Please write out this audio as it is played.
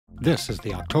This is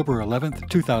the October 11th,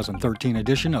 2013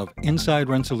 edition of Inside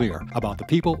Rensselaer, about the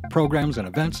people, programs, and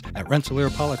events at Rensselaer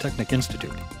Polytechnic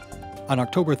Institute. On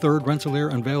October 3rd, Rensselaer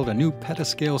unveiled a new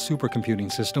Petascale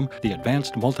supercomputing system, the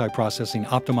Advanced Multiprocessing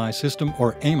Optimized System,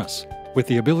 or AMOS. With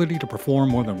the ability to perform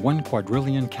more than 1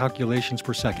 quadrillion calculations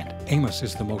per second, AMOS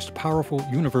is the most powerful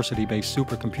university-based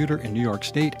supercomputer in New York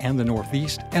State and the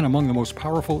Northeast, and among the most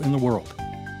powerful in the world.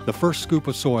 The first scoop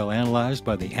of soil analyzed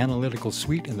by the analytical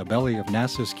suite in the belly of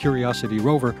NASA's Curiosity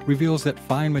rover reveals that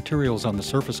fine materials on the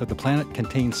surface of the planet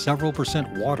contain several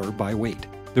 % water by weight.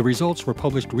 The results were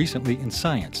published recently in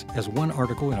Science as one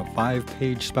article in a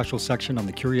 5-page special section on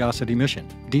the Curiosity mission.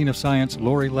 Dean of Science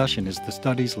Lori Leshin is the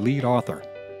study's lead author.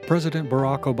 President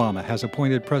Barack Obama has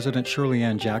appointed President Shirley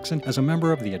Ann Jackson as a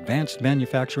member of the Advanced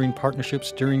Manufacturing Partnership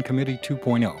Steering Committee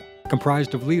 2.0.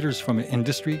 Comprised of leaders from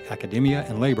industry, academia,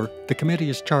 and labor, the committee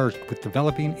is charged with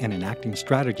developing and enacting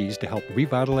strategies to help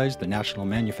revitalize the national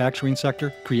manufacturing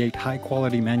sector, create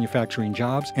high-quality manufacturing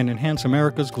jobs, and enhance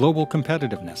America's global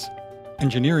competitiveness.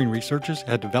 Engineering researchers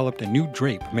had developed a new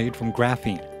drape made from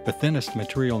graphene, the thinnest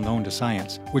material known to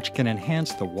science, which can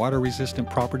enhance the water-resistant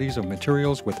properties of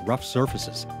materials with rough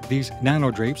surfaces. These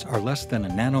nanodrapes are less than a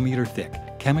nanometer thick,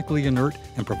 chemically inert,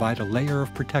 and provide a layer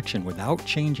of protection without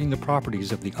changing the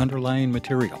properties of the underlying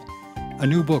material. A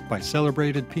new book by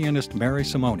celebrated pianist Mary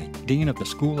Simone, Dean of the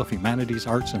School of Humanities,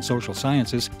 Arts, and Social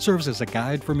Sciences, serves as a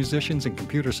guide for musicians and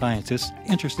computer scientists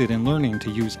interested in learning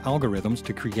to use algorithms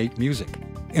to create music.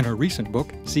 In her recent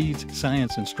book, Seeds,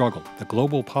 Science, and Struggle, The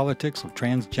Global Politics of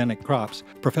Transgenic Crops,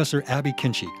 Professor Abby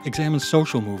Kinchi examines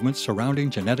social movements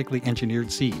surrounding genetically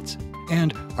engineered seeds.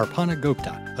 And Arpana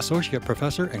Gupta, Associate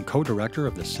Professor and Co-Director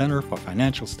of the Center for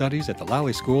Financial Studies at the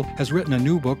Lally School, has written a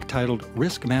new book titled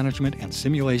Risk Management and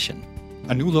Simulation.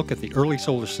 A new look at the early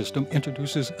solar system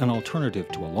introduces an alternative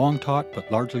to a long-taught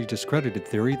but largely discredited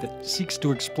theory that seeks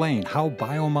to explain how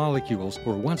biomolecules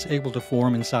were once able to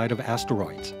form inside of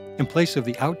asteroids. In place of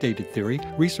the outdated theory,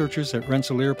 researchers at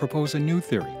Rensselaer propose a new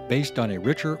theory based on a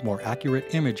richer, more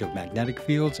accurate image of magnetic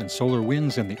fields and solar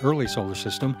winds in the early solar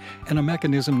system and a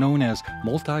mechanism known as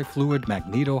multi-fluid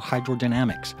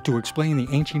magnetohydrodynamics to explain the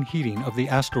ancient heating of the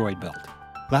asteroid belt.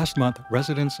 Last month,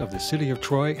 residents of the city of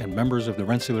Troy and members of the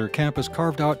Rensselaer campus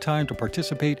carved out time to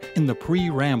participate in the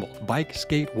Pre-Ramble Bike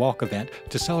Skate Walk event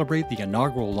to celebrate the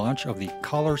inaugural launch of the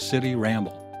Collar City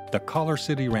Ramble. The Collar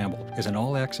City Ramble is an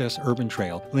all-access urban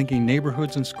trail linking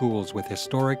neighborhoods and schools with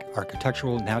historic,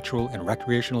 architectural, natural, and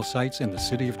recreational sites in the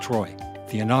city of Troy.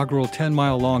 The inaugural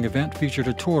 10-mile-long event featured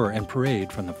a tour and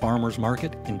parade from the Farmers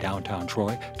Market in downtown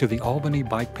Troy to the Albany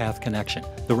Bike Path Connection.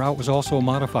 The route was also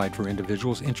modified for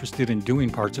individuals interested in doing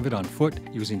parts of it on foot,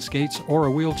 using skates, or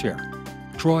a wheelchair.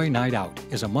 Troy Night Out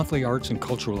is a monthly arts and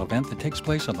cultural event that takes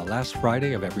place on the last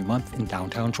Friday of every month in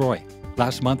downtown Troy.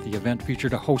 Last month, the event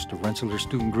featured a host of Rensselaer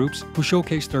student groups who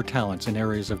showcased their talents in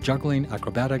areas of juggling,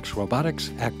 acrobatics, robotics,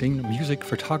 acting, music,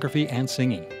 photography, and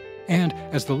singing. And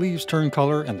as the leaves turn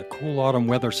color and the cool autumn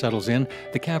weather settles in,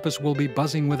 the campus will be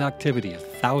buzzing with activity as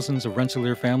thousands of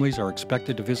Rensselaer families are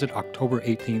expected to visit October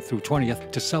 18th through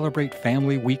 20th to celebrate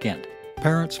Family Weekend.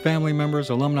 Parents, family members,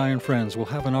 alumni, and friends will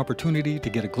have an opportunity to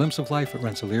get a glimpse of life at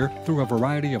Rensselaer through a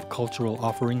variety of cultural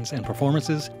offerings and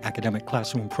performances, academic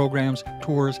classroom programs,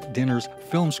 tours, dinners,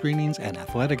 film screenings, and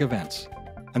athletic events.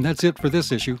 And that's it for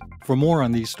this issue. For more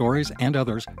on these stories and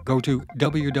others, go to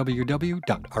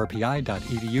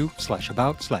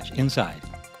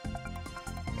www.rpi.edu/about/inside.